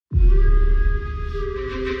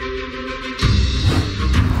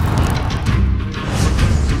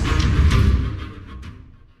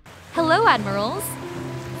Admirals!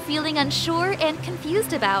 Feeling unsure and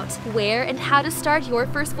confused about where and how to start your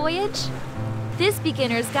first voyage? This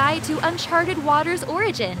beginner's guide to Uncharted Waters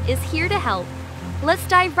Origin is here to help. Let's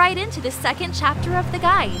dive right into the second chapter of the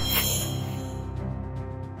guide.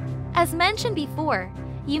 As mentioned before,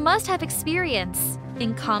 you must have experience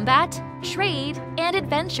in combat, trade, and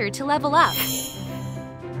adventure to level up.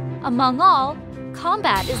 Among all,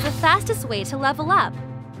 combat is the fastest way to level up.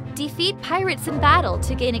 Defeat pirates in battle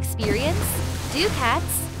to gain experience,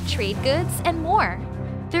 ducats, trade goods, and more.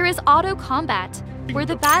 There is auto combat, where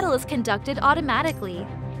the battle is conducted automatically,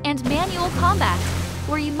 and manual combat,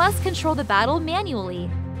 where you must control the battle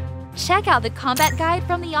manually. Check out the combat guide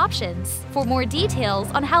from the options for more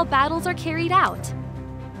details on how battles are carried out.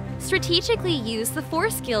 Strategically use the 4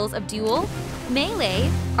 skills of duel,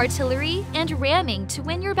 melee, artillery, and ramming to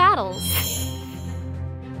win your battles.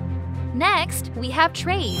 Next, we have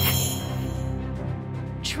trade.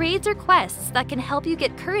 Trades are quests that can help you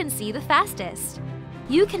get currency the fastest.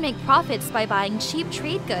 You can make profits by buying cheap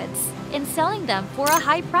trade goods and selling them for a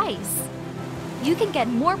high price. You can get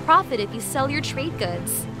more profit if you sell your trade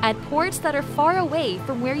goods at ports that are far away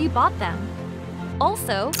from where you bought them.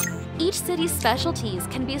 Also, each city's specialties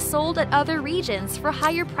can be sold at other regions for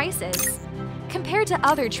higher prices compared to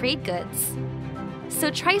other trade goods. So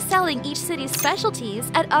try selling each city's specialties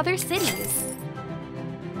at other cities.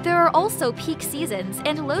 There are also peak seasons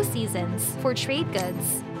and low seasons for trade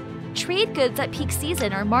goods. Trade goods at peak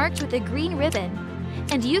season are marked with a green ribbon,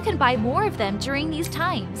 and you can buy more of them during these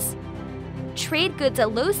times. Trade goods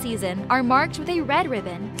at low season are marked with a red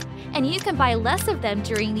ribbon, and you can buy less of them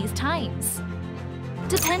during these times.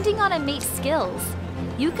 Depending on a mate's skills,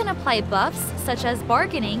 you can apply buffs such as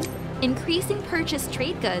bargaining, increasing purchase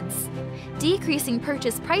trade goods, decreasing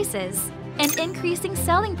purchase prices, and increasing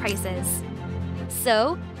selling prices.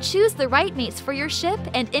 So, choose the right mates for your ship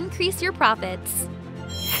and increase your profits.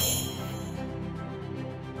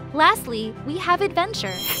 Lastly, we have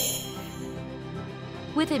adventure.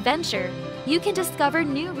 With adventure, you can discover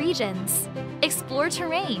new regions, explore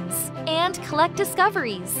terrains, and collect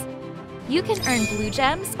discoveries. You can earn blue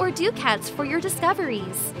gems or ducats for your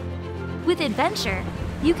discoveries. With adventure,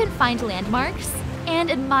 you can find landmarks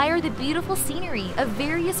and admire the beautiful scenery of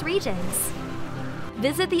various regions.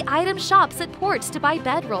 Visit the item shops at ports to buy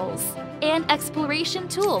bedrolls and exploration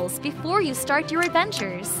tools before you start your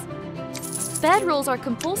adventures. Bedrolls are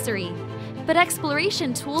compulsory, but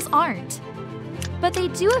exploration tools aren't. But they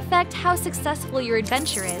do affect how successful your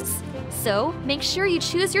adventure is, so make sure you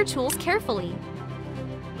choose your tools carefully.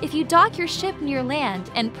 If you dock your ship near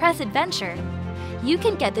land and press adventure, you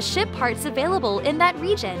can get the ship parts available in that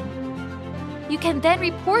region. You can then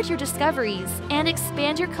report your discoveries and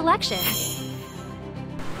expand your collection.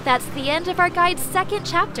 That's the end of our guide's second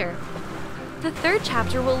chapter. The third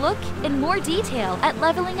chapter will look in more detail at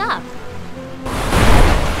leveling up.